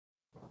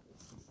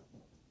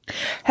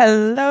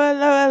Hello,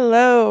 hello,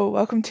 hello.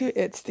 Welcome to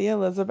It's the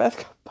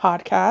Elizabeth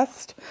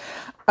podcast.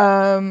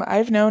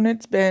 I've known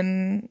it's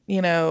been,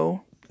 I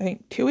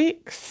think 2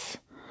 weeks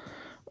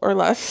or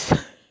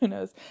less, who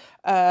knows,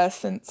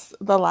 since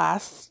the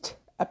last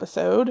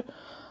episode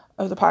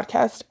of the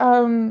podcast.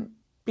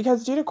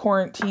 Because due to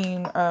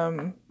quarantine,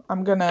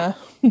 I'm gonna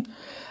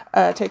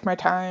take my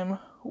time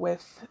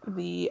with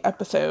the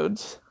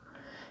episodes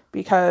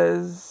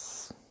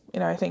because,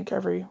 I think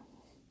every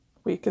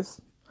week is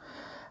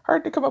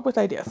hard to come up with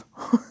ideas.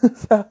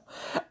 So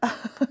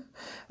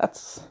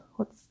that's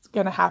what's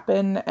gonna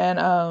happen. And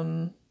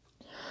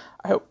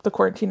I hope the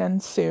quarantine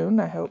ends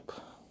soon. I hope,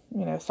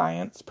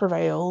 science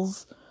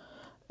prevails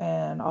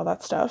and all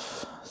that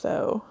stuff.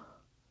 So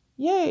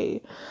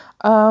yay.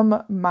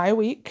 My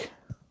week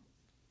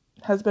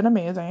has been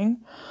amazing.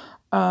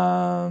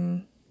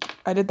 I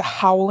did the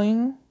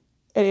Howling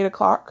at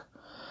 8:00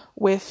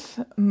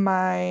 with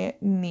my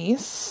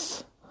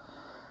niece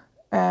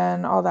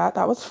and all that.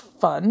 That was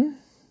fun.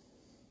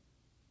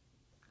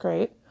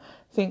 Great.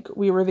 I think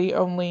we were the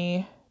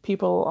only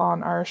people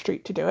on our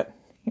street to do it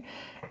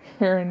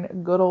here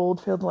in good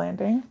old Field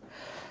Landing.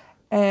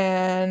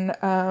 And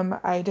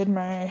I did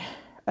my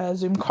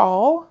Zoom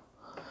call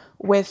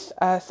with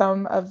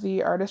some of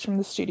the artists from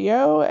the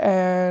studio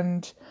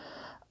and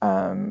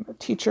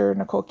teacher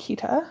Nicole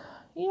Kita.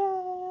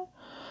 Yeah.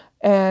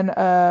 And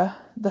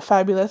the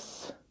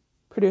fabulous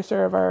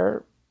producer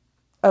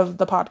of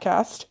the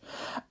podcast,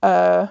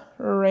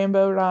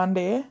 Rainbow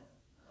Rondi.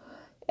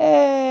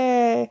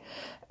 Hey!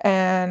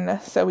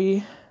 And so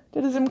we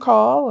did a Zoom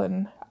call,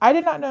 and I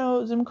did not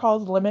know Zoom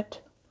calls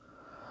limited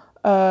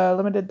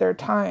their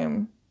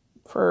time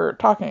for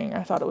talking.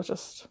 I thought it was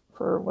just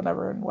for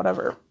whenever and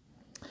whatever.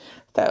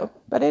 So,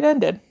 but it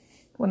ended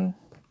when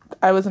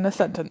I was in a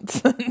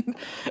sentence.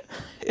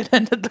 It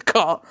ended the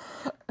call.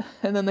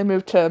 And then they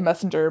moved to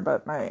Messenger,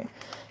 but my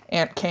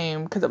aunt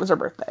came because it was her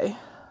birthday.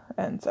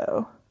 And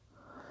so,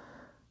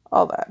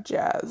 all that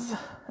jazz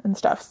and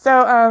stuff.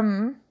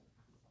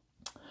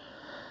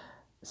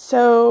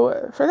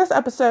 So for this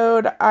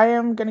episode, I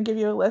am going to give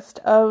you a list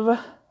of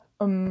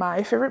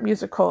my favorite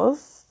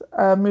musicals,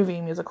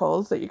 movie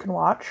musicals that you can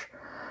watch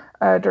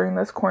during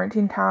this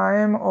quarantine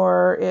time,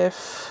 or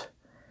if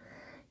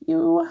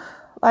you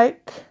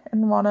like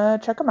and want to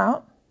check them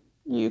out,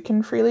 you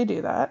can freely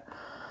do that.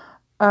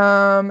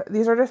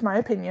 These are just my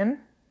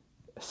opinion.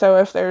 So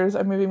if there's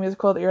a movie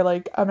musical that you're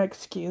like,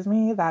 excuse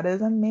me, that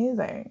is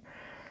amazing.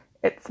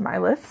 It's my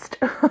list.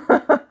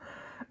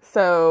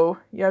 So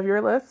you have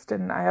your list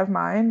and I have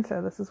mine.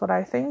 So this is what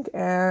I think.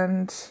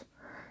 And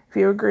if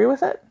you agree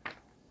with it,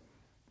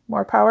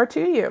 more power to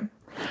you.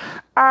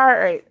 All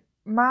right.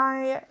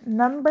 My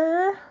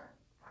number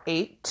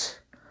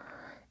 8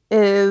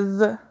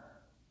 is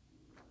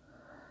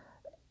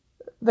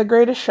The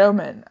Greatest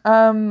Showman.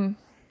 The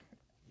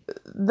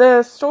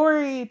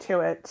story to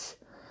it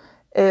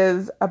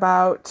is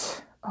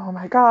about, oh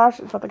my gosh,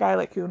 it's about the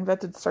guy who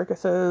invented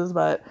circuses,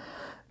 but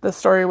the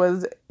story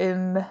was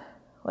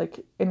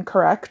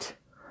incorrect.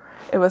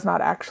 It was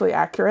not actually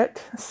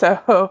accurate.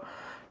 So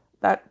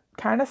that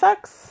kind of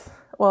sucks.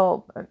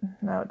 Well,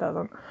 no, it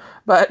doesn't.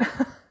 But,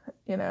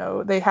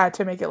 they had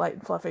to make it light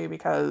and fluffy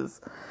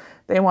because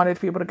they wanted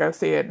people to go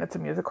see it, and it's a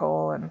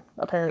musical, and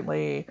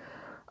apparently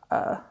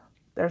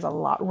there's a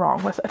lot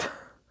wrong with it.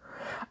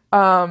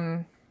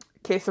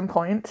 Case in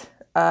point,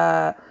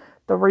 the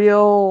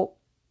real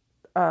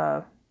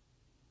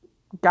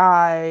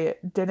guy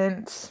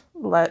didn't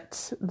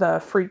let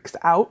the freaks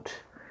out.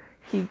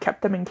 He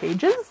kept them in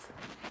cages,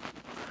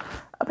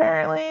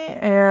 apparently.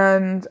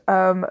 And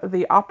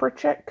the opera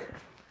chick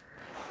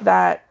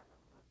that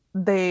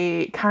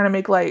they kind of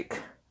make a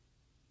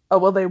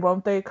will they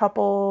won't they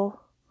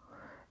couple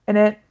in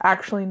it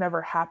actually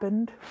never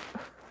happened.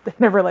 They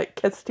never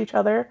kissed each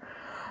other.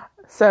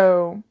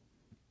 So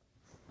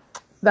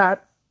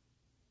that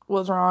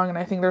was wrong, and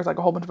I think there's a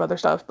whole bunch of other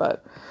stuff,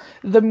 but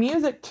the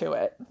music to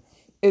it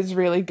is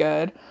really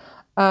good.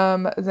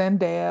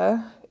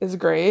 Zendaya is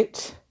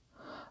great.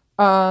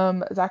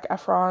 Zac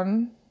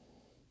Efron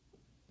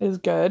is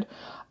good.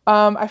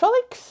 I felt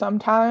like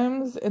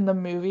sometimes in the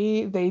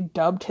movie they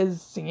dubbed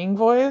his singing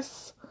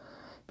voice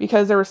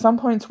because there were some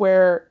points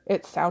where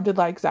it sounded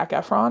like Zac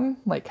Efron,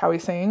 how he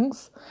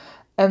sings,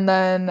 and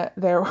then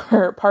there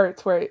were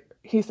parts where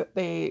he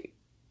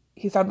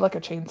sounded like a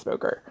chain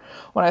smoker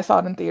when I saw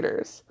it in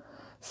theaters.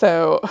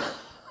 So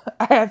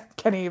I asked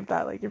Kenny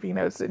that if he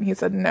noticed it, and he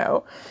said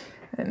no.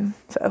 And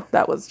so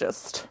that was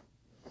just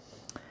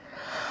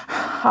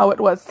how it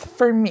was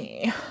for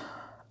me.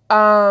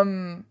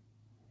 My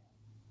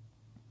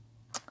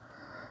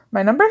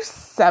number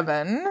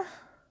 7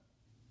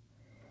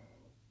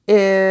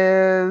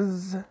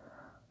 is,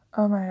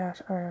 oh my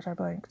gosh, I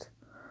blanked.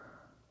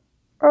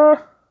 I'll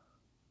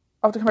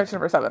have to come back to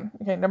number 7.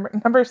 Okay,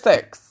 number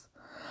 6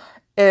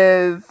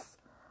 is,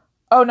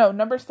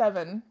 number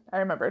 7, I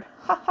remembered.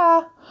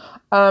 Haha.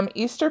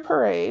 Easter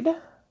Parade,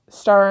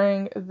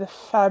 starring the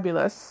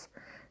fabulous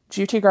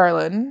Judy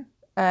Garland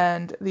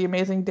and the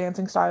amazing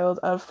dancing styles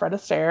of Fred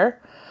Astaire.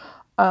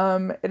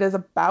 It is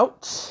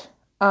about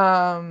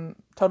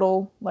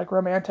total like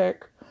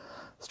romantic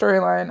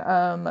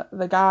storyline.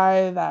 The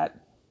guy that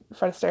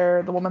Fred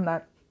Astaire, the woman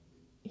that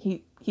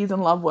he's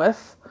in love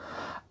with,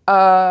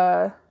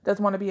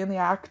 doesn't want to be in the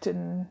act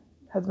and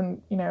has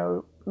been, is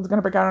going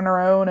to break out on her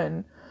own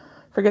and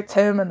forgets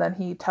him. And then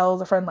he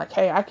tells a friend like,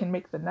 hey, I can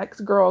make the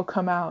next girl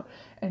come out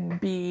and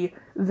be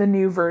the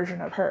new version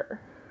of her.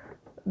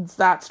 It's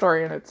that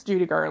story, and it's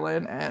Judy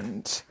Garland,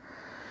 and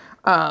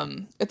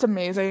it's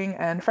amazing.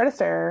 And Fred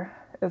Astaire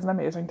is an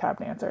amazing tap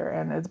dancer,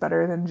 and it's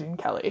better than Gene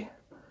Kelly.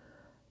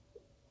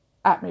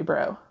 At me,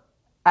 bro.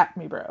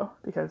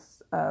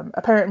 Because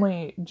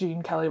apparently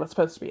Gene Kelly was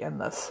supposed to be in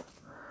this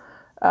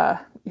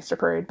Easter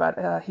parade,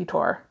 but he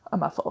tore a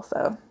muscle,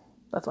 so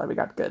that's why we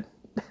got good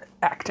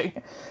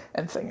acting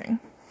and singing.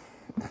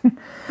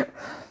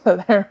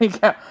 So there we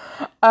go.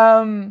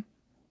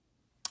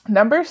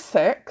 Number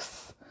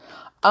 6.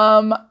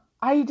 I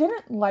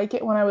didn't like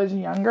it when I was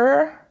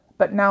younger,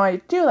 but now I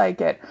do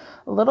like it.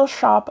 Little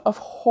Shop of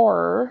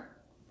Horror.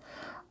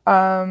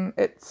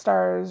 It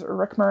stars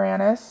Rick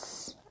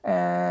Moranis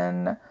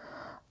and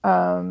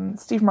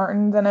Steve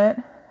Martin's in it,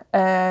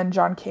 and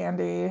John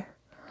Candy.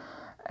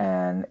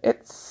 And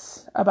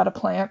it's about a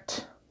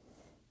plant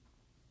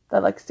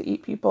that likes to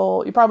eat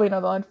people. You probably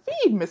know the line,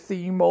 "Feed me,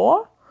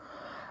 Seymour,"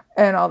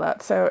 and all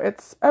that. So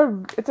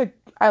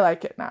I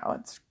like it now.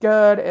 It's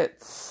good.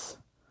 It's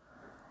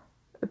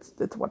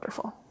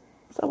wonderful.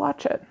 So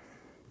watch it.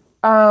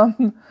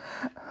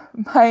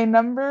 My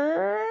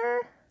number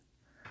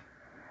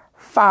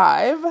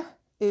 5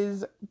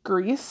 is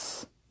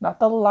Grease, not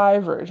the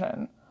live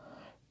version.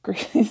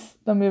 Grease,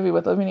 the movie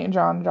with Olivia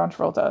Newton-John and John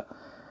Travolta.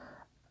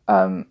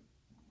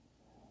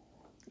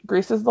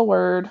 Grease is the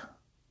word.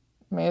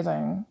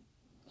 Amazing.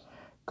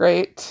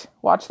 Great.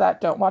 Watch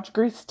that. Don't watch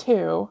Grease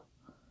 2.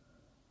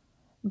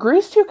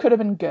 Grease 2 could have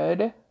been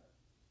good,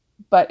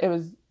 but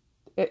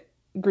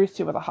Grease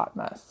 2 was a hot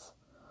mess.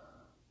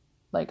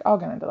 Like, I'll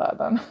get into that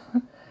then.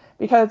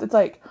 Because it's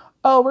like,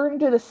 oh, we're going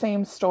to do the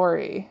same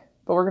story,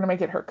 but we're going to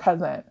make it her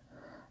cousin.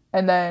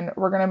 And then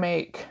we're going to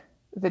make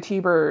the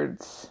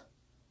T-Birds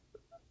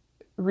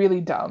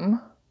really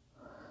dumb.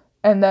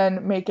 And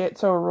then make it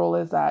so a rule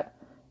is that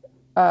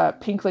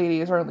pink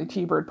ladies are only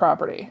T-Bird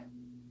property.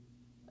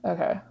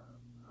 Okay.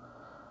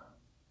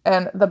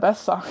 And the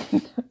best song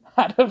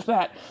out of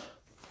that,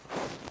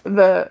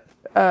 the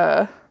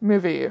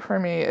movie for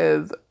me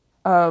is,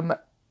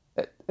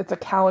 it's a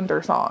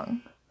calendar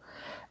song.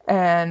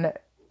 And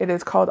it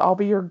is called I'll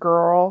Be Your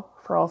Girl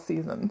for All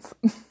Seasons.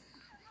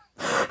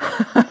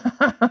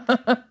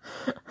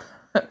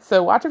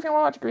 So watch if you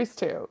want to watch Grease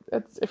 2.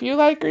 If you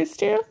like Grease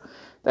 2,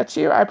 that's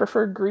you. I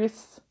prefer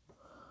Grease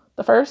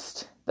the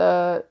first.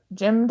 The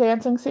gym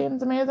dancing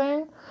scene's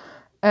amazing.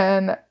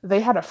 And they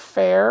had a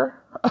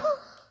fair.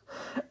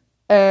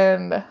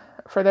 And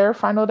for their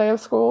final day of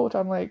school, which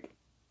I'm like,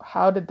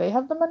 how did they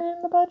have the money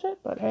in the budget?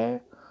 But hey,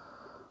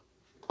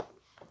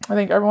 I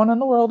think everyone in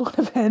the world would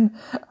have been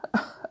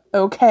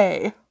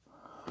okay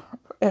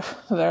if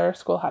their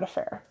school had a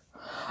fair.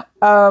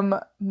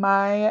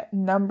 My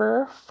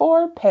number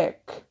 4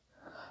 pick,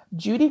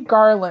 Judy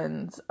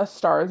Garland's A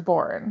Star is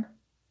Born.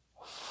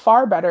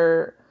 Far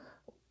better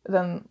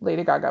than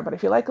Lady Gaga, but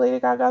if you like Lady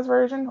Gaga's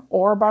version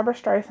or Barbra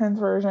Streisand's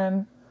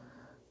version,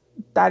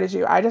 that is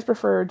you. I just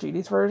prefer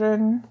Judy's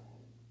version,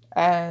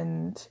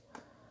 and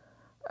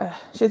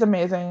she's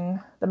amazing.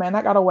 The Man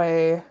That Got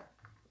Away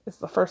is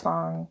the first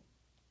song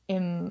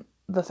in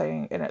the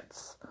thing, and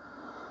it's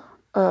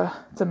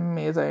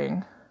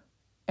amazing.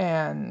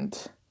 And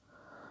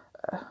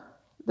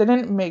they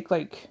didn't make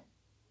like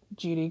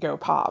Judy go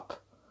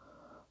pop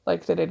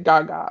like they did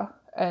Gaga,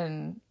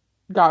 and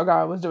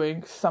Gaga was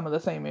doing some of the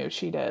same moves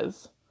she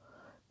does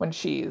when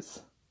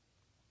she's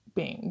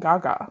being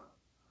Gaga.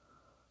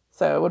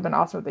 So it would have been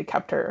awesome if they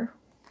kept her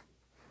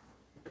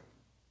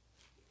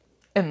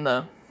in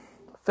the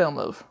film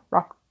of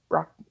rock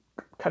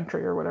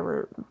country or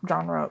whatever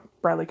genre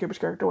Bradley Cooper's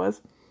character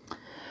was.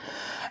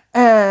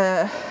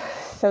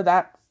 So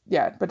that,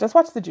 yeah, but just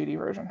watch the Judy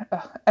version.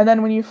 And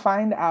then when you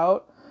find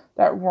out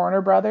that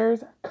Warner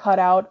Brothers cut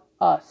out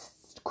a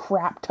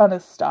crap ton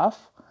of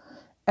stuff,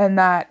 and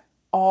that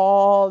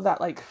all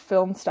that like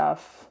film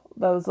stuff,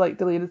 those like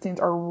deleted scenes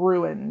are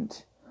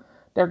ruined.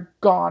 They're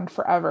gone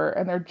forever,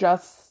 and they're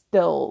just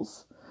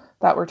stills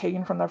that were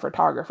taken from the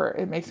photographer.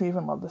 It makes me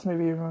even love this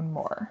movie even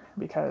more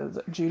because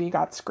Judy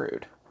got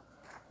screwed.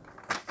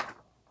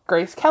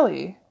 Grace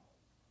Kelly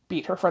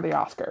beat her for the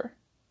Oscar.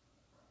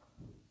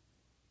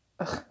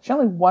 She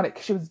only won it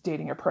because she was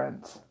dating a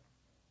prince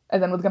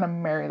and then was going to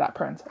marry that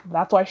prince.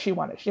 That's why she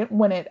won it. She didn't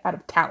win it out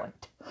of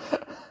talent.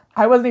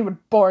 I wasn't even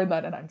born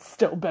then, and I'm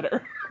still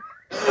bitter.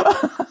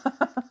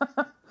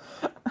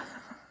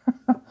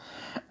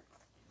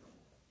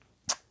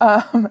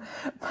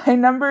 My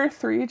number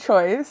 3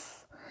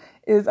 choice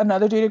is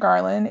another Judy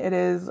Garland. It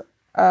is,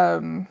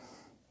 it's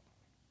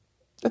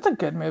a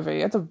good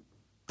movie. It's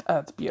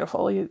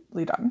beautifully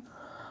done.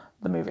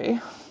 the movie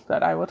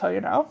that I will tell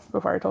you now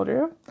before I told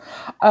you.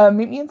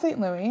 Meet Me in St.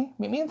 Louis.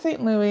 Meet Me in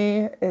St.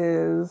 Louis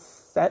is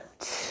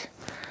set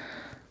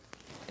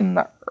in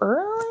the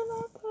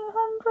early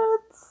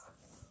 1900s.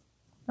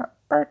 Not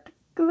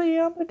particularly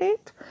on the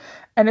date.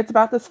 And it's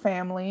about this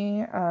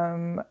family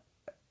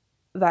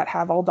that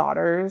have all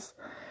daughters.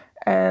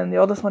 And the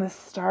oldest one is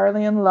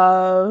starly in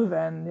love.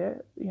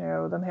 And, you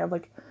know, then they have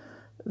like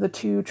the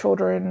two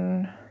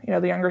children, you know,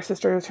 the younger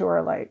sisters who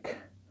are like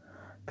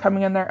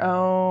coming in their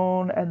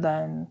own. And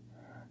then,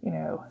 you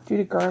know,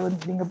 Judy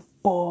Garland being a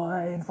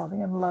boy and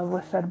falling in love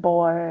with said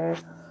boy.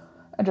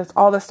 And just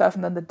all this stuff.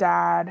 And then the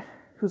dad,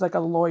 who's like a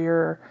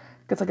lawyer,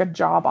 gets like a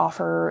job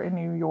offer in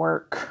New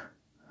York.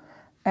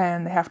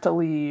 And they have to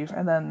leave.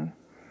 And then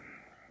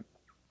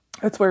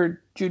it's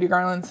where Judy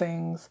Garland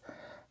sings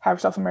Have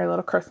Yourself a Merry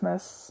Little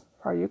Christmas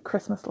for all you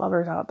Christmas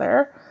lovers out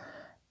there.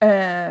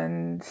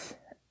 And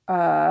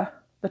the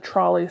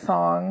trolley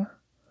song.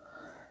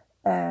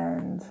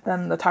 And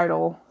then the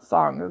title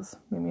song is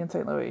Meet Me in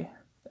St. Louis.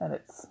 And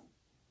it's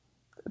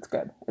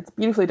good. It's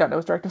beautifully done. It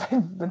was directed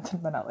by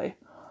Vincent Minnelli.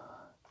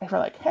 If you're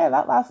like, hey,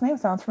 that last name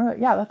sounds familiar.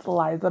 Yeah, that's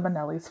Liza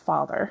Minnelli's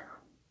father.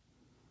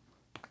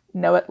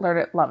 Know it, learn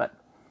it, love it.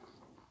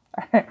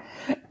 All right.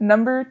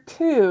 Number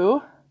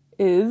 2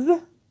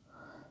 is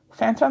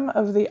Phantom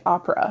of the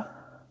Opera.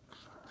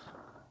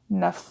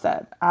 Enough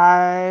said.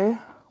 I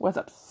was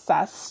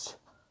obsessed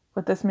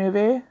with this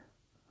movie.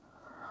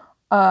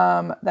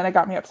 Then it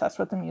got me obsessed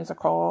with the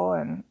musical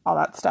and all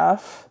that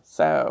stuff.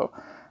 So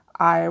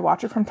I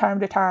watch it from time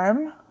to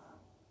time.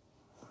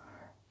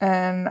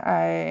 And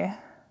I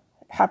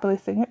happily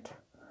sing it.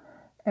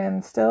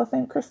 And still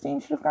think Christine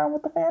should have gone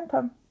with the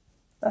Phantom.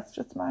 That's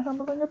just my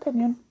humbling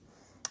opinion.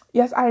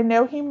 Yes, I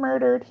know he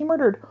murdered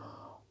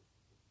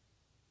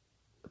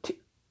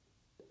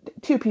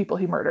two people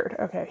he murdered.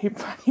 Okay, he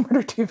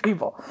murdered 2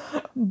 people.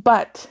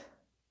 But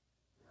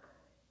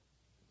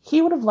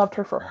he would have loved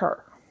her for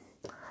her.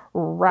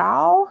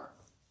 Rao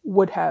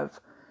would have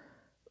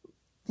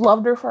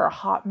loved her for a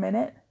hot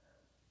minute.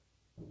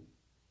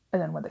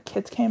 And then when the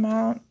kids came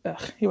out,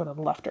 he would have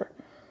left her.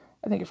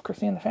 I think if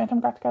Christine and the Phantom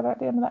got together at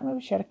the end of that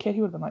movie, she had a kid,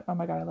 he would have been like, oh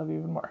my God, I love you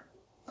even more.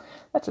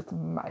 That's just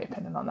my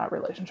opinion on that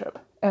relationship.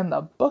 And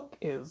the book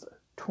is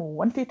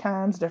 20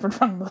 times different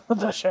from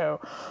the show.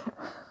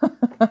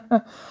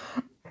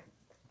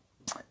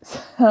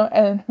 So,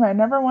 and my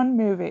number 1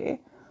 movie,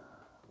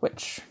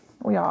 which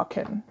we all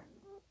can,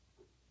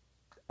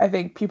 I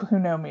think people who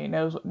know me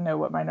know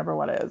what my number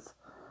 1 is.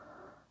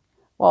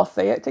 Well,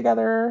 say it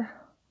together,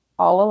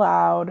 all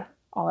aloud,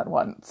 all at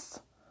once.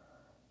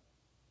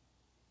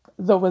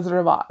 The Wizard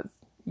of Oz.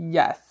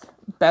 Yes.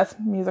 Best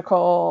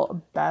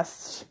musical,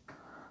 best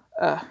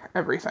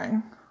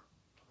everything.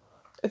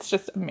 It's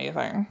just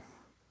amazing.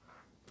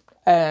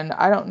 And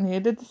I don't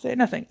need to say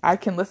nothing. I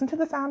can listen to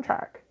the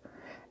soundtrack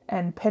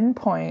and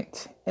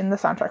pinpoint in the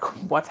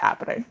soundtrack what's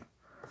happening.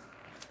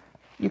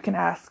 You can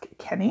ask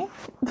Kenny.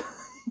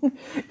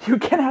 You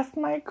can ask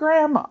my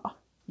grandma.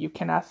 You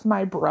can ask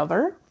my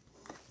brother.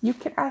 You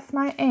can ask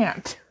my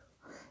aunt.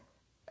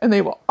 And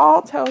they will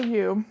all tell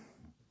you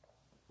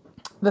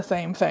the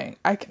same thing.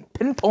 I can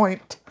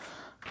pinpoint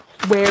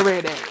where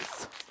it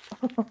is.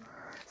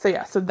 So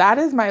yeah, so that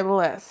is my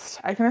list.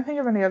 I couldn't think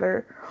of any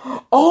other.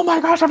 Oh my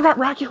gosh, I forgot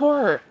Rocky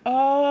Horror.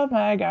 Oh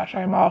my gosh,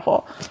 I'm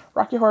awful.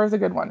 Rocky Horror is a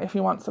good one if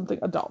you want something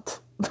adult.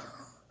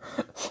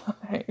 So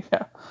there you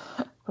go.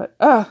 But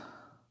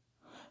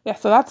yeah,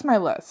 so that's my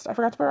list. I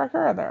forgot to put Rocky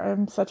Horror in there.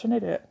 I'm such an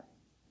idiot.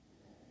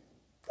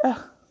 I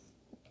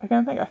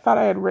can't think. I thought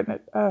I had written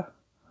it.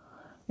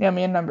 Yeah,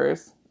 me and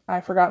numbers.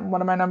 I forgot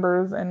one of my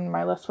numbers in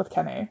my list with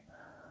Kenny.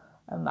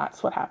 And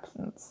that's what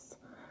happens.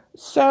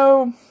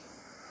 So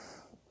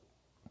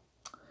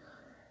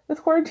this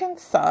quarantine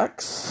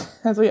sucks,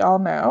 as we all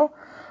know.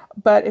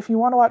 But if you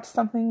want to watch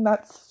something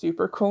that's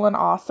super cool and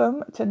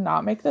awesome to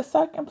not make this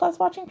suck, and plus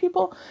watching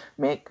people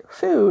make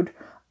food,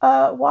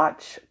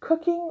 watch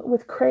Cooking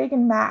with Craig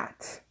and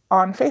Matt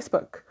on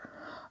Facebook.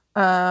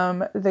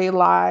 They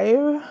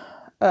live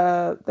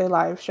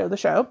show the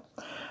show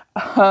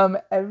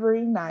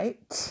every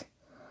night,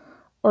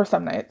 or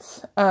some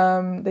nights.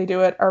 They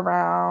do it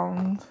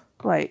around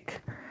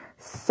like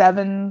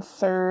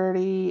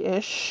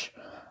 7:30-ish.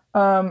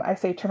 I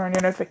say turn on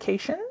your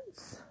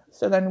notifications,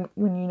 so then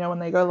when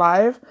they go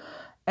live,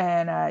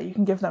 and you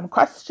can give them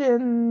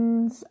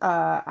questions,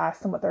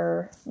 ask them what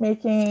they're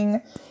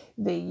making.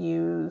 They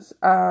use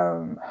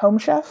Home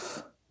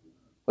Chef,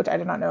 which I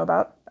did not know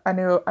about. I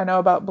know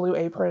about Blue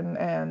Apron,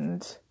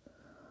 and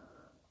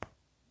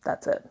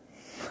that's it.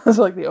 Those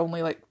are like the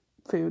only like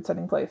food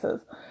setting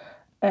places.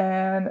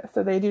 And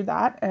so they do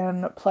that,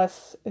 and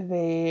plus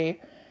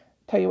they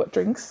tell you what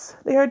drinks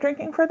they are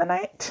drinking for the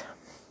night.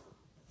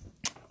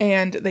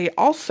 And they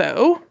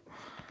also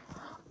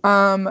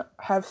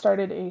have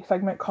started a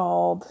segment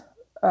called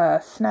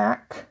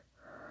Snack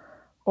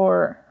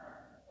or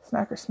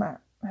Smack. Is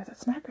it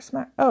Snack or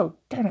Smack? Oh,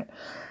 darn it.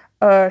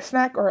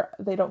 Snack or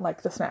They Don't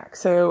Like the Snack.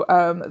 So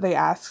they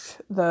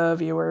asked the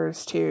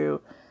viewers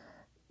to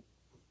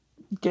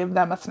give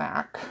them a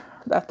snack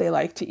that they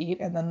like to eat,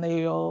 and then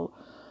they'll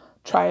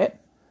try it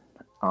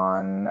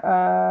on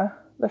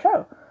the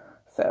show.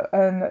 So,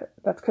 and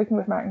that's Cooking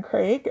with Matt and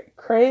Craig.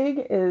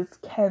 Craig is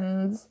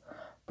Ken's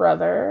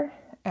brother,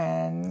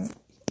 and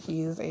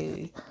he's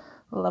a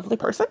lovely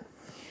person.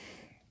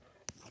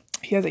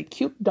 He has a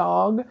cute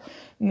dog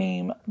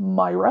named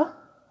Myra,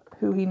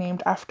 who he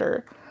named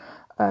after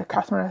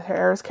Catherine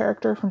O'Hara's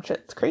character from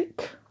Schitt's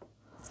Creek.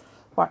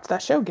 Watch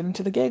that show. Get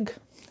into the gig.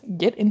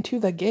 Get into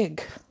the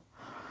gig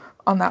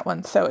on that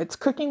one. So it's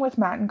Cooking with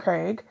Matt and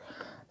Craig.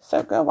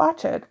 So go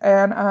watch it.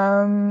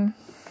 And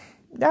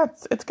yeah,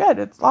 it's good.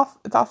 It's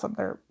awesome.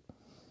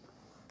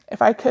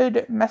 If I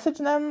could message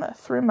them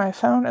through my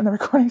phone and the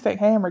recording saying,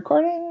 "Hey, I'm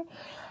recording,"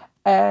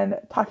 and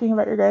talking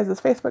about your guys'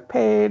 Facebook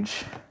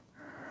page,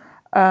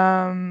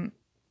 I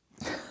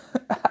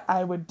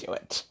would do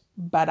it,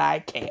 but I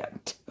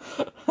can't.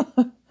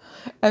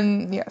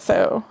 And yeah,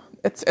 so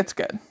it's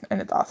good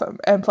and it's awesome.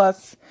 And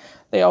plus,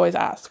 they always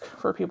ask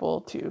for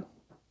people to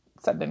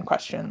send in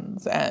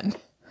questions and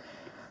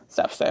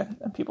stuff. So,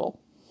 and people,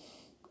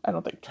 I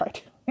don't think, try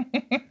to.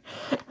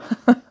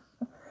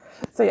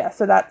 So yeah,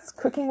 so that's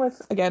Cooking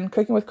with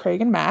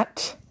Craig and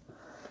Matt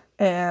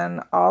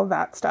and all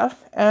that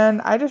stuff.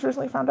 And I just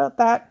recently found out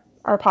that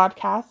our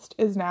podcast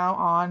is now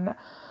on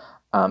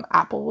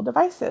Apple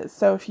devices.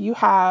 So if you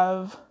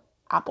have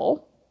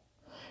Apple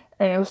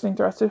and you're listening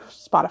to us through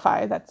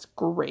Spotify, that's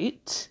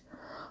great.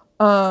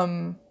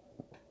 I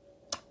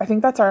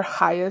think that's our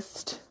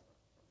highest.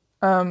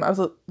 I was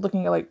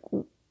looking at like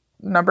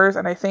numbers,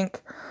 and I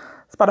think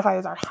Spotify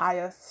is our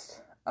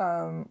highest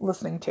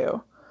listening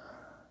to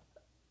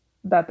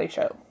that they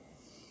show.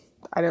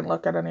 I didn't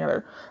look at any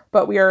other,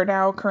 but we are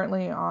now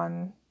currently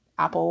on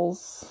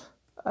Apple's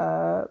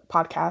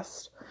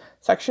podcast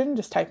section.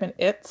 Just type in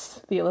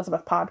 "It's the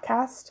Elizabeth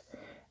Podcast,"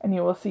 and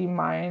you will see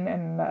mine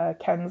and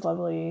Ken's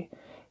lovely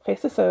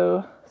faces.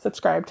 So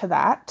subscribe to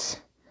that,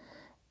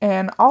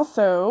 and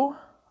also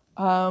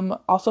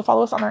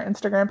follow us on our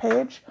Instagram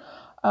page.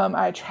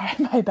 I try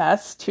my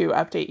best to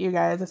update you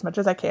guys as much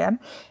as I can.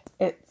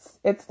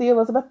 It's the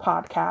Elizabeth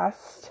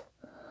Podcast.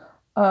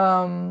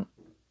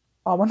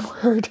 All one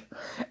word.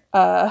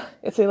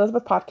 It's the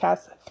Elizabeth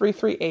Podcast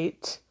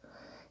 338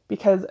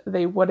 because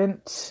they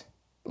wouldn't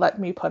let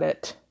me put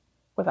it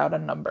without a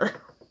number.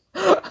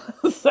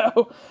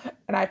 So,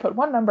 and I put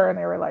one number and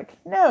they were like,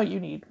 "No, you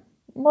need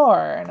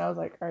more." And I was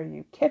like, "Are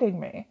you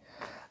kidding me?"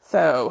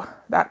 So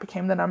that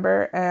became the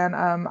number, and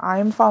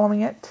I'm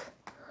following it.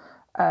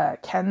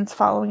 Ken's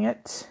following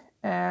it,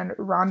 and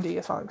Rondi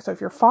is following. So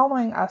if you're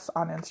following us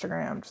on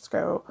Instagram, just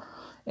go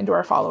into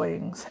our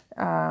followings,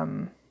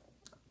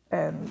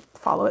 and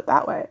follow it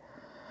that way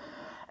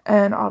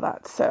and all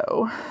that.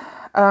 So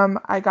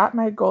I got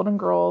my Golden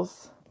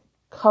Girls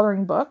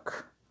coloring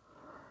book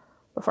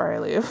before I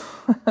leave.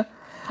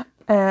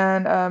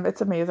 And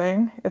it's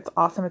amazing. It's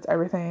awesome. It's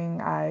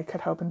everything I could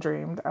hope and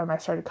dreamed. I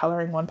started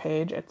coloring one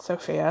page. It's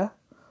Sophia,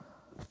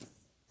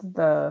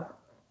 the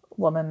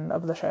woman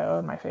of the show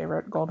and my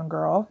favorite Golden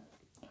Girl.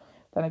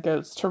 Then it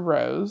goes to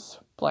Rose,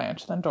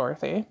 Blanche, then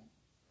Dorothy.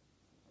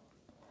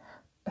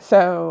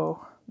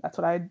 So that's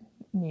what I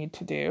need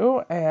to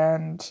do,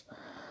 and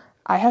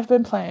I have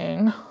been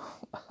playing.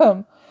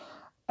 I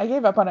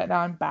gave up on it. Now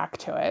I'm back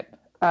to it.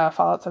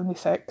 Fallout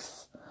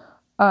 76.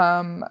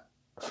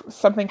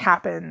 Something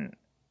happened.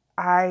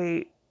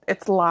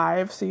 It's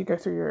live, so you go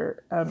through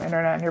your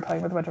internet and you're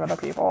playing with a bunch of other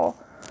people.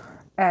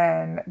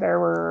 And there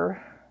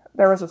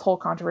was this whole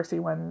controversy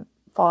when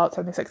Fallout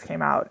 76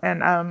 came out,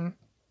 and I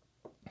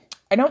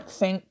don't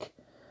think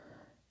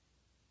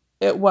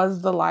it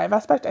was the live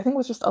aspect. I think it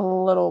was just a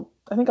little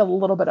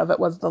bit of it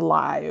was the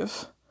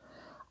live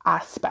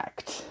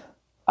aspect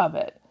of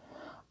it.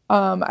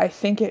 I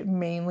think it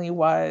mainly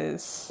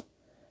was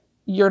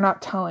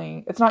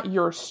it's not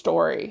your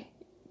story.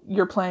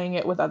 You're playing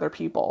it with other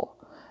people.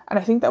 And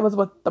I think that was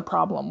what the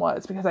problem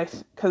was,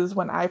 because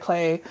when I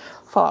play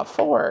Fallout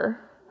 4,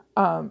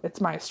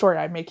 it's my story.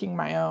 I'm making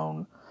my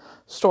own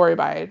story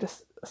by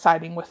just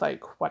siding with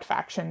like what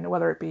faction,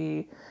 whether it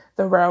be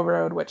the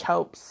Railroad, which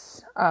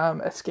helps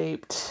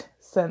escaped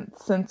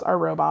since our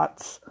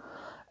robots,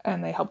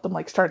 and they help them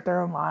like start their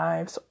own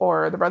lives,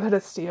 or the Brotherhood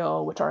of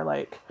Steel, which are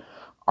like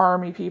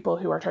army people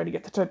who are trying to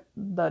get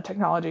the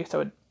technology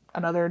so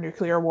another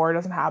nuclear war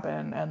doesn't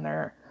happen, and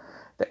they're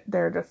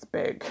just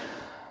big.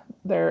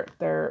 They're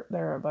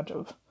a bunch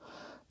of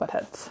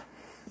buttheads.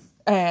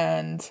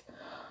 And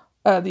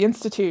the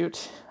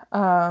Institute, they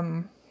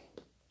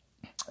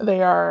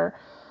are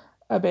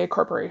a big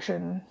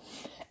corporation,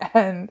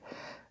 and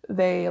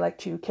they like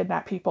to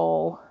kidnap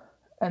people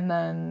and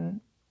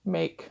then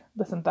make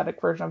the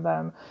synthetic version of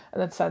them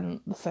and then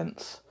send the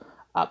synths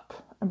up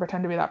and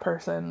pretend to be that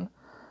person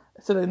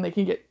so then they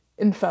can get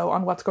info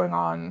on what's going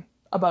on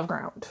above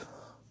ground,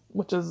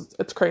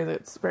 it's crazy.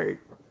 It's very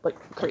like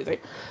crazy.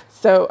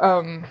 So,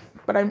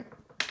 but I'm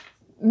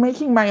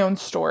making my own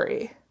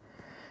story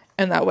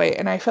in that way.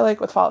 And I feel like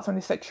with Fallout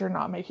 76, you're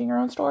not making your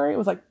own story. It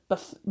was like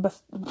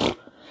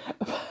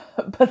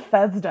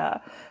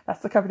Bethesda.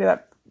 That's the company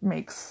that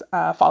makes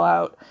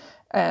Fallout.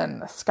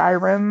 and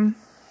Skyrim,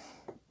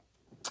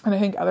 and I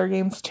think other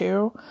games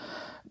too.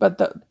 But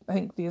I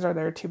think these are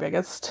their two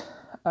biggest,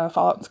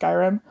 Fallout and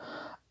Skyrim,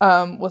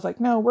 was like,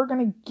 no, we're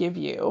going to give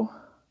you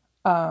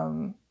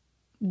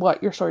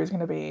what your story is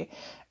going to be.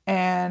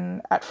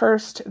 And at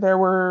first, there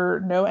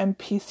were no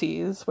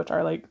NPCs, which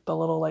are like the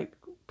little like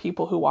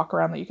people who walk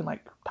around that you can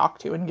like talk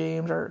to in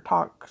games, or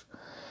talk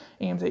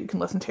in games that you can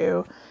listen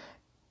to.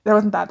 There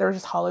wasn't that. There was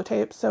just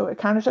holotapes. So it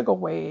kind of took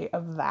away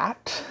of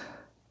that.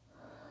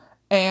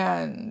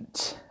 And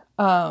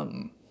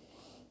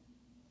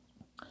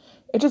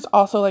it just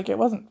also like,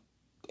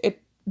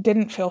 it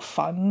didn't feel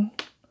fun.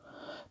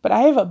 But I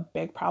have a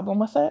big problem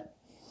with it.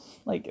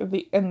 Like,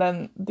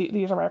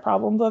 these are my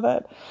problems with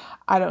it.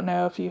 I don't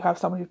know if you have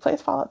someone who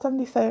plays Fallout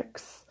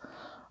 76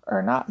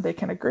 or not, they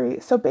can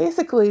agree. So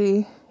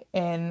basically,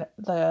 in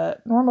the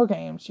normal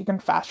games, you can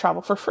fast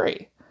travel for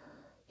free.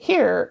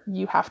 Here,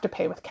 you have to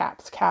pay with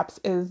caps. Caps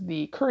is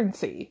the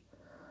currency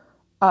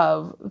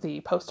of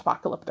the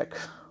post-apocalyptic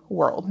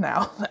world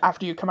now.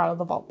 After you come out of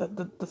the vault,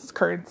 this is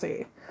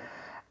currency.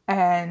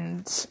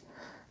 And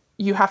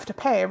you have to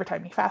pay every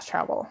time you fast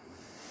travel,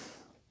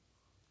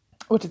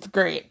 which is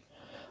great.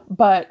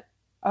 But,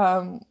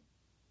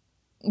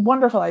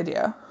 wonderful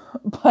idea.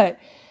 But,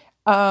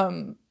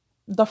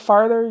 the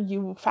farther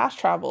you fast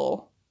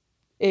travel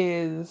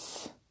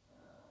is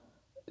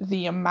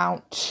the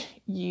amount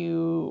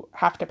you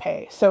have to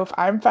pay. So if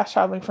I'm fast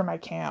traveling from my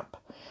camp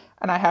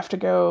and I have to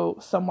go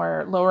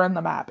somewhere lower in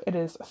the map, it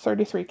is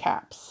 33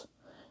 caps,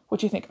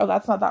 which you think, oh,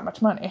 that's not that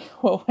much money.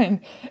 Well,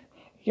 when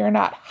you're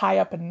not high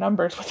up in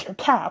numbers with your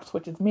caps,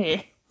 which is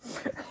me,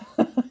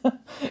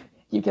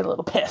 you get a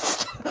little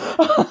pissed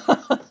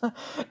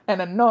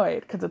and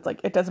annoyed, because it's like,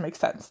 it doesn't make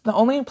sense. The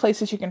only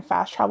places you can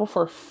fast travel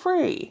for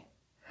free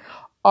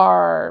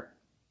are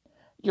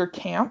your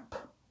camp,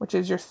 which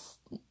is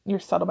your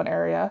settlement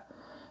area,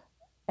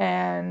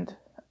 and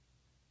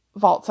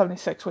Vault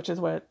 76, which is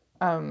what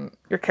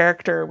your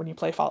character, when you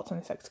play Fallout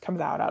 76, comes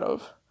out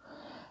of.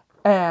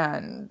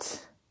 And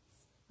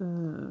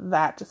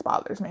that just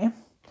bothers me.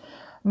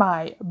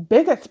 My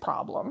biggest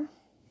problem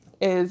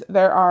is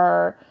there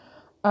are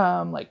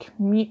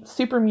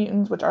super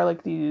mutants, which are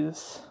like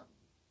these,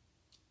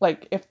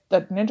 like if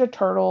the Ninja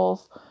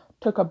Turtles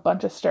took a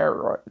bunch of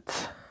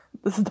steroids.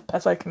 This is the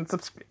best way I can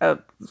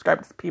describe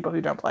it to people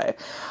who don't play.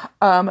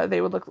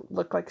 They would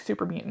look like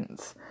super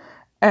mutants.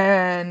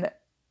 And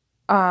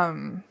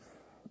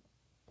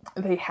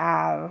they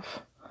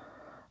have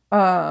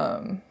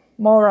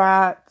mole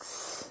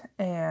rats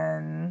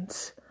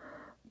and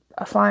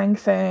a flying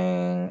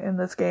thing in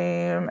this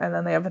game, and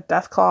then they have a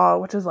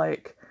Deathclaw, which is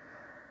like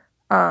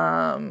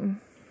a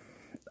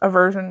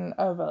version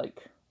of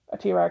like a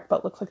T-Rex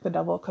but looks like the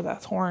devil because it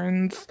has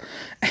horns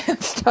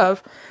and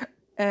stuff.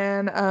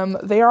 And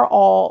they are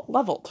all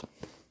leveled.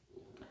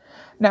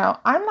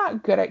 Now, I'm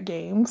not good at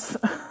games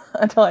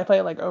until I play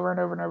it like over and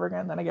over and over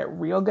again, then I get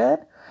real good.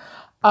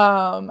 There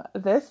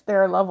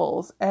are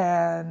levels,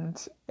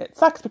 and it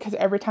sucks because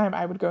every time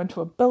I would go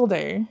into a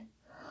building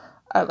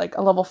at like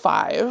a level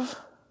 5,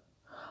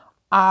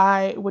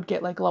 I would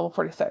get like level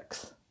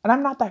 46, and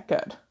I'm not that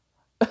good.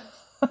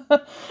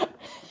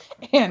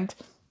 And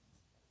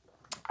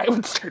I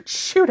would start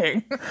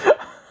shooting.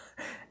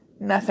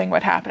 Nothing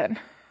would happen.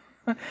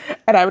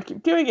 And I would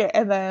keep doing it,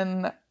 and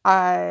then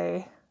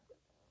I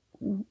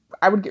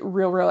would get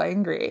real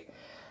angry,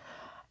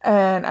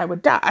 and I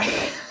would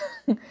die.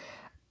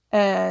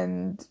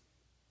 And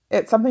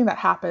it's something that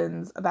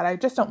happens that I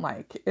just don't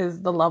like,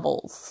 is the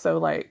levels. So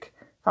like,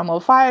 if I'm level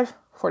 5,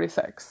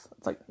 46.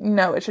 It's like,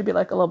 no, it should be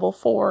like a level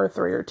 4,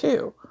 3, or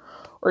 2,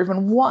 or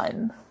even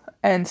 1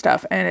 and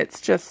stuff. And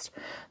that's just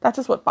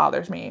what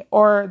bothers me.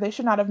 Or they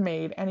should not have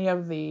made any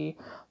of the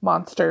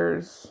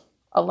monsters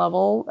a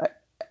level,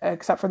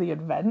 except for the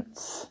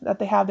events that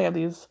they have. They have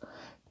these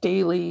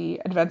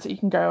daily events that you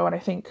can go and I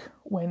think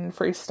win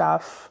free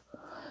stuff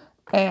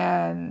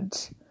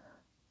and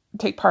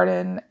take part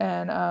in,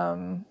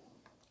 and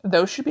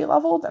those should be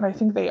leveled, and I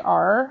think they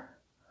are,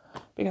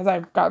 because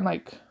I've gotten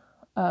like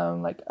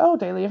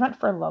daily event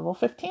for level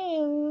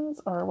 15s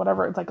or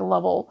whatever. It's like a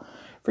level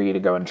for you to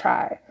go and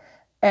try,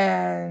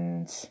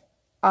 and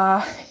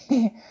I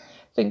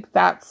think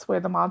that's where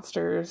the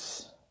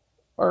monsters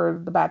or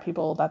the bad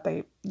people that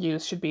they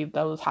use should be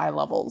those high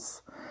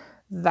levels.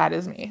 That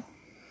is me.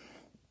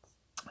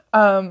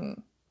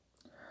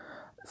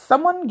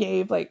 Someone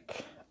gave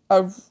like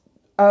a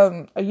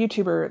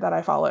YouTuber that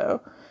I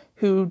follow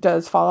who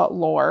does Fallout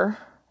lore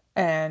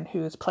and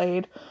who's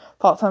played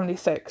Fallout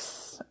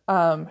 76,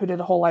 who did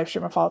a whole live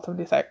stream of Fallout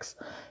 76.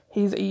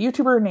 He's a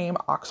YouTuber named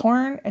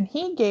Oxhorn, and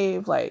he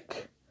gave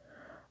like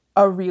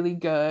a really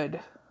good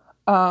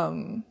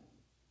answer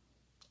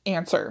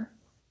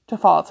to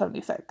Fallout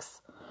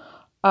 76.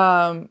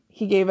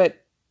 He gave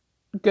it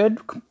good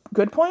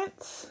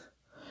points,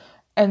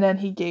 and then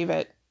he gave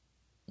it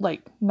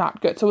like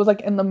not good. So it was like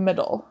in the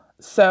middle.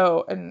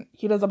 So, and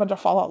he does a bunch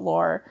of Fallout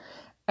lore,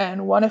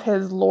 and one of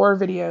his lore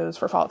videos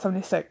for Fallout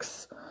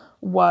 76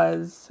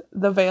 was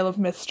The Veil of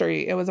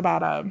Mystery. It was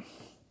about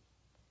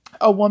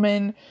a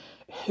woman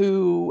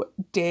who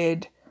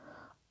did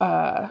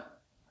a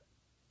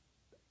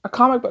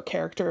comic book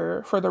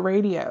character for the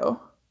radio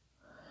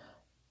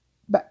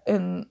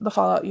in the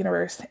Fallout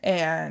universe,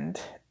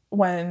 and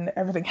when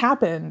everything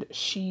happened,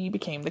 she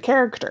became the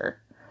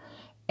character.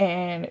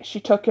 And she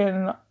took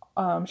in,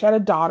 she had a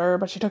daughter,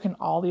 but she took in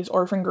all these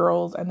orphan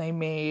girls, and they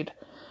made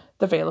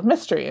the Veil of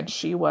Mystery, and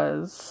she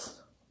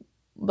was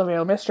the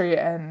Veil of Mystery,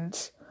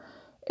 and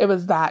it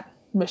was that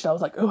mission. I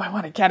was like, oh, I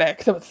want to get it,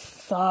 because it was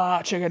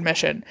such a good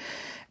mission.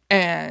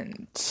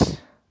 And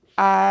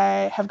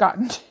I had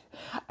gotten,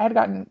 I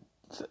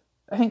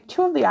think,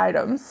 2 of the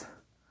items.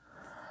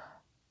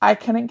 I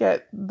couldn't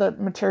get the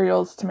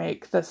materials to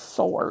make this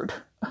sword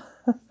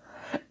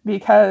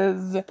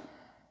because there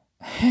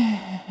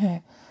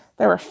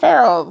were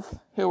ferals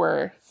who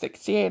were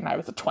 68 and I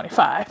was a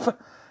 25,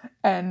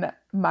 and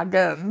my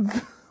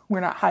guns were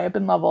not high up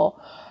in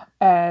level,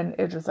 and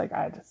it just like,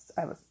 I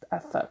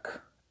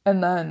suck.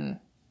 And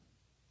then,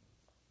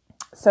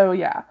 so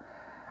yeah,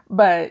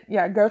 but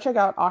yeah, go check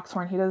out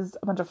Oxhorn. He does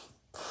a bunch of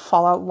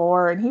Fallout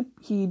lore, and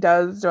he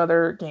does do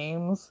other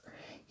games.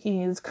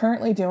 He's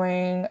currently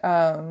doing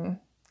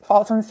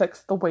Fallout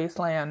 76, The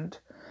Wasteland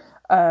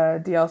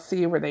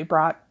DLC, where they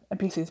brought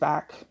NPCs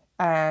back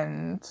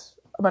and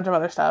a bunch of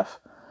other stuff.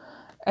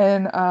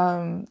 And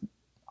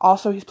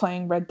also he's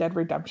playing Red Dead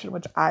Redemption,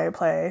 which I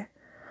play.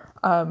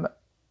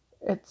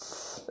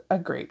 It's a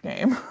great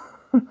game.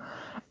 It's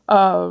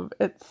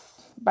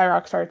by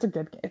Rockstar.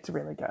 It's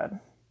really good.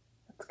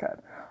 It's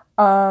good.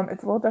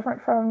 It's a little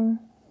different from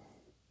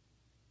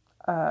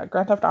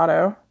Grand Theft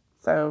Auto,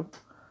 so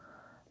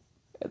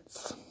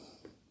it's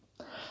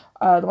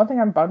the one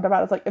thing I'm bummed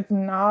about is like it's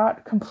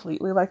not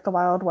completely like the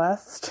Wild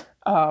West.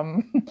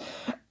 You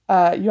have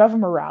a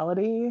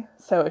morality,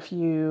 so if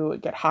you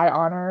get high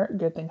honor,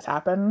 good things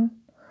happen.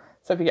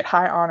 So if you get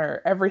high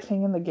honor,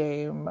 everything in the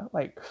game,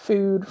 like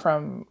food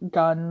from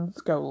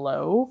guns, go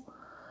low.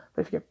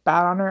 But if you get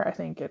bad honor, I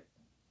think it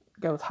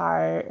goes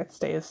high. It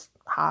stays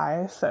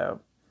high. So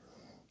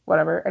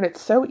whatever, and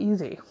it's so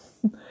easy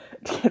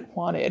to get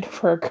wanted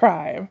for a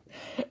crime.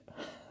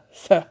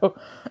 So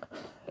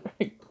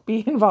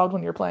be involved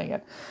when you're playing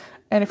it.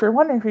 And if you're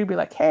wondering, if you'd be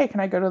like, hey, can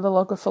I go to the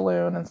local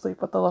saloon and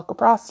sleep with the local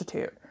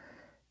prostitute?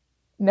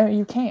 No,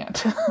 you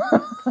can't.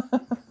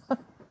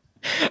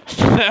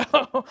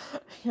 So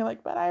you're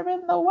like, but I'm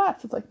in the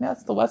West. It's like, no,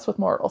 it's the West with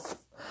morals.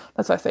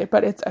 That's what I say.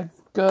 But it's a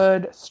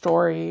good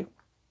story.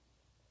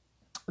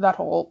 That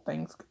whole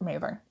thing's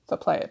amazing. So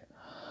play it.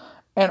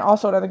 And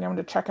also another game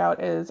to check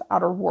out is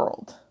Outer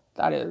World.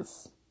 That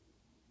is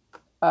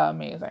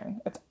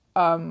amazing. It's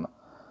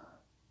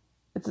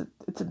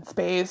in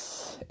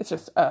space. It's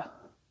just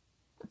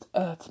it's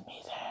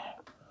amazing.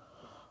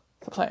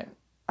 So play it.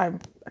 I'm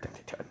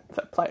addicted to it.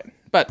 So play it.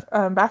 But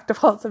back to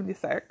Fallout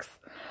 76.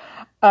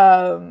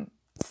 So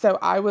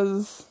I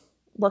was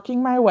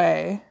working my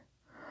way,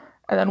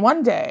 and then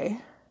one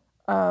day,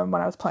 when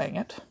I was playing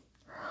it,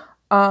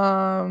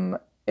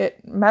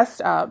 it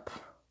messed up,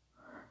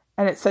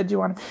 and it said, "Do you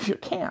want to move your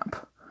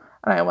camp?"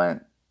 And I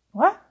went,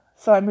 "What?"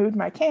 So I moved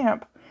my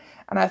camp,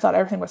 and I thought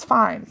everything was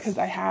fine because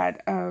I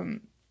had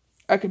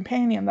a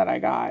companion that I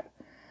got,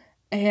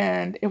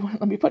 and it wouldn't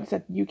let me put it. It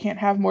said, "You can't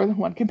have more than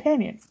one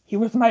companion." He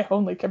was my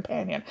only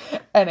companion,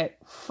 and it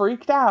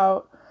freaked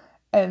out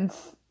and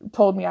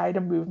told me I had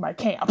to move my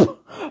camp.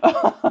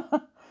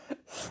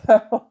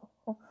 So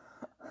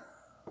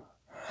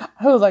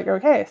I was like,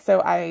 okay.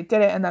 So I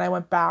did it, and then I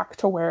went back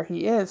to where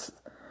he is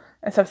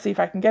and so see if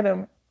I can get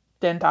him.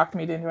 Didn't talk to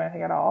me, didn't do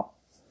anything at all.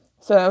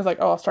 So I was like,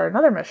 oh, I'll start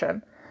another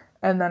mission.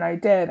 And then I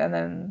did, and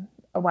then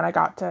when I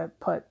got to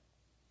put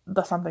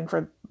the something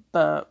for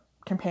the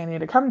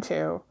companion to come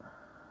to,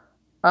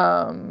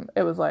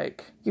 it was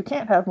like, you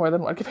can't have more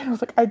than one companion. I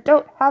was like, I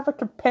don't have a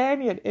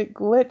companion. It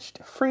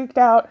glitched, freaked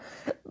out,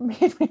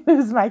 made me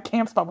lose my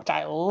camp spot, which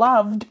I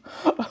loved,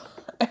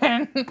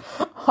 and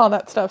all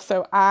that stuff.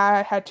 So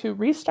I had to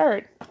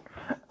restart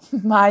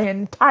my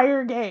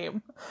entire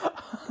game.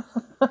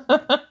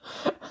 I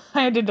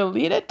had to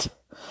delete it.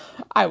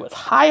 I was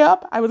high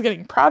up. I was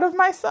getting proud of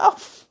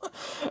myself.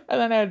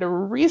 And then I had to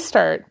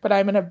restart, but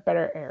I'm in a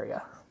better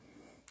area.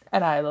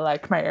 And I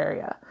like my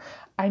area.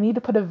 I need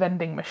to put a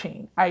vending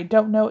machine. I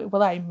don't know.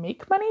 Will I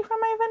make money from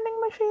my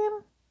vending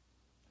machine?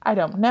 I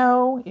don't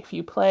know. If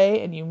you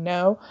play and you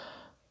know,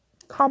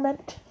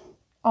 comment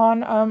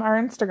on our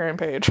Instagram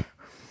page.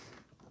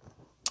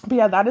 But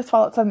yeah, that is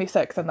Fallout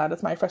 76, and that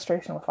is my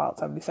frustration with Fallout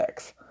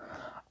 76.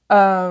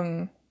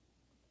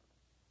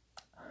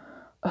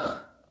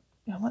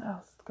 Yeah, what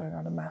else is going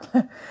on in my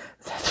life?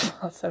 That's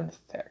Fallout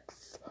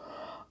 76.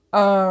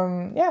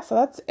 Yeah, so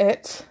that's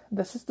it.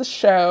 This is the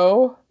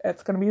show.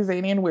 It's gonna be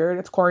zany and weird.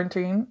 It's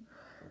quarantine.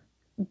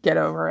 Get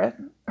over it.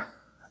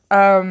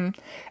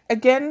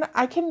 Again,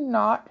 I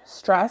cannot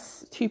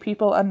stress to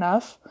people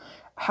enough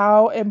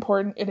how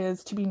important it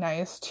is to be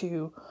nice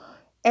to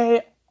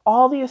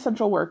all the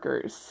essential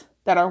workers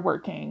that are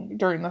working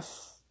during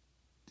this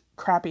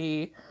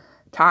crappy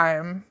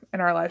time in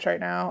our lives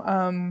right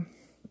now.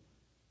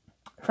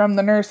 From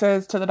the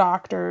nurses to the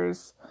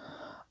doctors,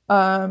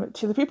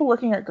 To the people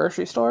working at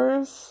grocery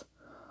stores,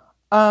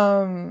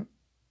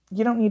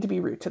 you don't need to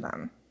be rude to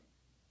them.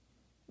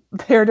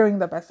 They're doing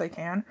the best they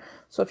can.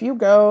 So if you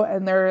go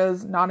and there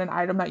is not an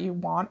item that you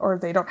want, or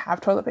if they don't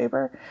have toilet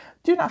paper,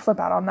 do not flip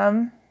out on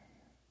them.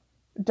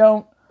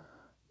 Don't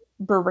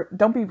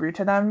be rude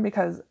to them,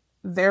 because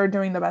they're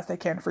doing the best they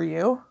can for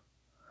you.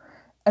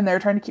 And they're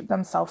trying to keep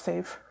themselves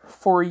safe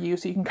for you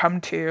so you can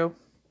come to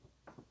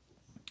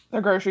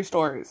the grocery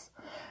stores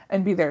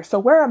and be there. So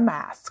wear a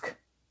mask.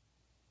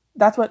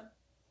 That's what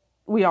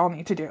we all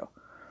need to do.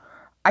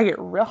 I get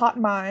real hot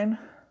in mine.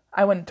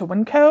 I went to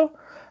Winco.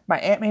 My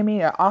aunt made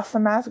me an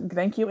awesome mask.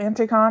 Thank you,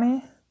 Auntie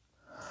Connie.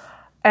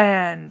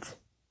 And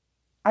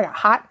I got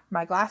hot.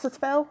 My glasses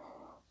fell.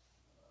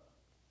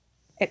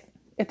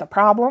 It's a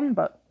problem,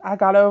 but I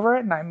got over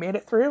it and I made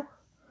it through.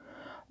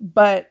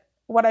 But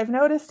what I've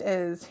noticed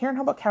is here in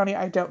Humboldt County,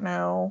 I don't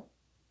know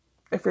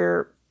if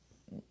you're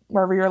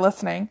wherever you're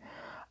listening,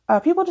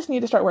 people just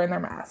need to start wearing their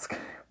mask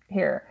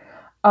here.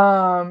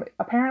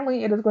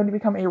 Apparently it is going to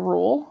become a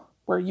rule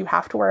where you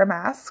have to wear a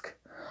mask.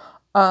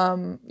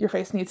 Your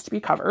face needs to be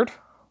covered.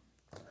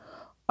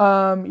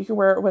 You can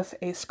wear it with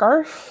a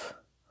scarf.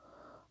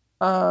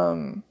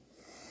 You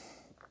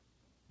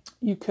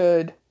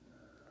could,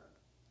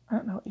 I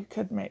don't know what you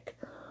could make.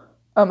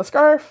 A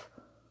scarf,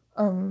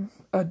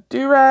 a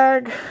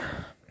do-rag,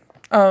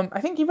 I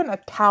think even a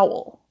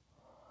towel.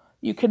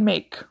 You can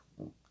make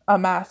a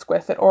mask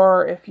with it,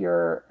 or if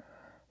your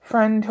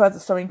friend who has a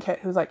sewing kit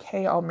who's like,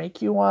 hey, I'll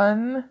make you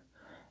one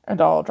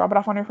and I'll drop it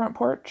off on your front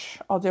porch,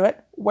 I'll do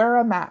it. Wear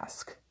a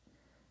mask.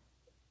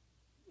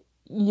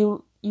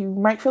 You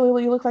might feel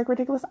you look like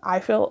ridiculous. I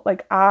felt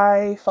like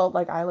I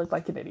looked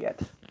like an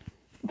idiot.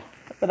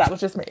 But that was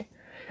just me.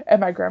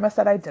 And my grandma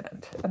said I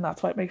didn't. And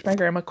that's what makes my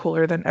grandma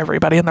cooler than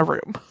everybody in the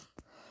room.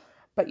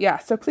 But yeah,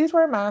 so please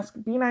wear a mask.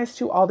 Be nice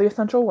to all the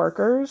essential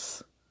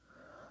workers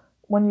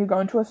when you go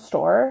into a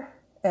store.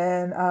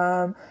 And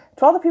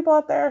to all the people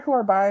out there who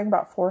are buying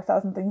about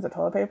 4,000 things of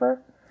toilet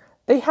paper,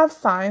 they have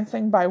signs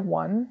saying buy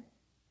one.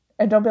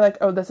 And don't be like,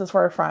 oh, this is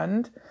for a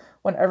friend,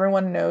 when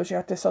everyone knows you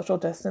have to social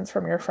distance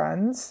from your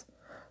friends.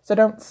 So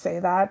don't say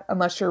that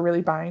unless you're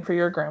really buying for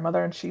your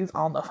grandmother and she's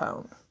on the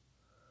phone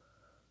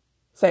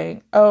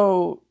saying,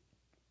 oh,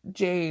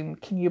 Jane,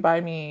 can you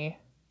buy me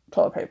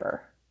toilet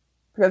paper?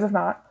 Because if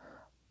not,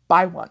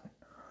 buy one.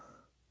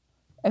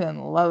 And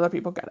then let other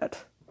people get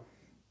it.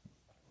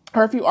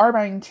 Or if you are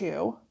buying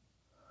two,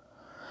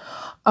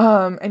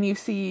 and you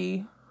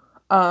see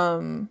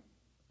an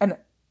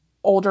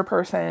older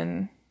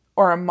person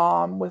or a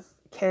mom with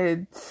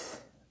kids,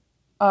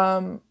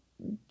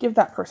 give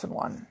that person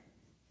one.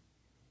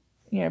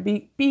 You know,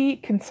 be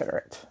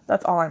considerate.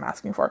 That's all I'm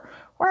asking for.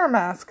 Wear a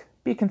mask,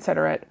 be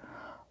considerate,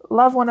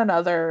 love one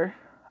another.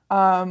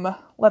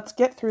 Let's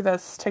get through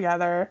this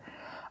together.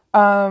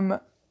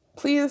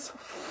 Please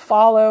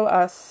follow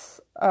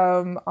us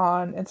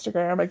on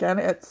Instagram. Again,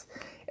 it's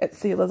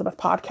the Elizabeth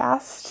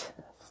Podcast.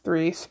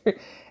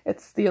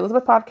 It's the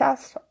Elizabeth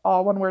Podcast,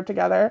 all one word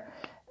together,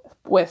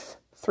 with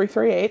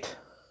 338.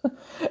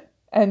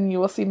 And you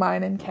will see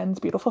mine and Ken's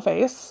beautiful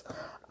face.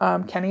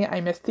 Kenny,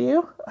 I missed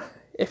you.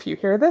 If you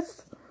hear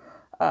this,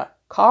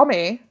 call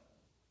me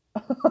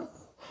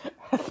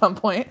at some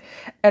point.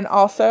 And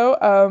also,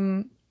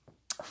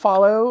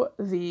 follow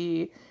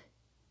the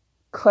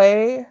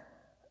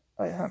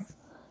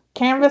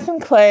Canvas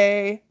and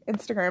Clay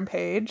Instagram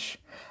page,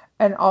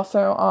 and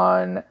also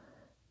on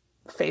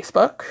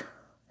Facebook,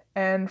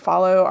 and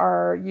follow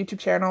our YouTube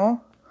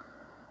channel.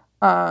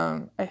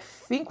 I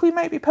think we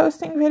might be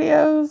posting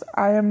videos.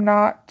 I am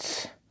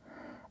not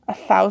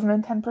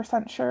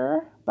 1,010%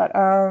 sure, but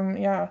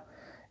yeah,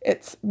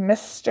 it's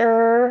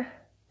Mr.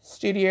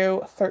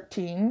 Studio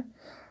 13.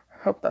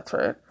 Hope that's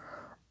right.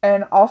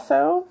 And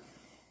also,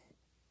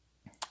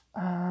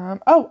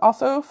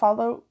 also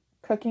follow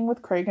Cooking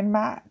with Craig and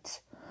Matt.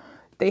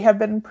 They have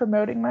been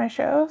promoting my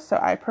show, so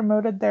I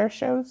promoted their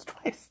shows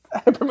twice.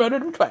 I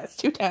promoted them twice,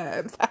 2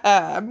 times.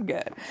 I'm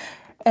good.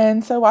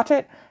 And so watch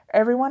it.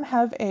 Everyone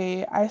have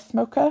a ice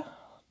mocha,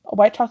 a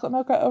white chocolate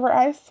mocha over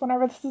ice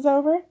whenever this is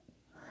over.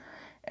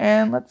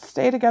 And let's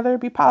stay together,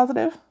 be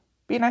positive,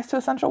 be nice to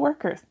essential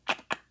workers.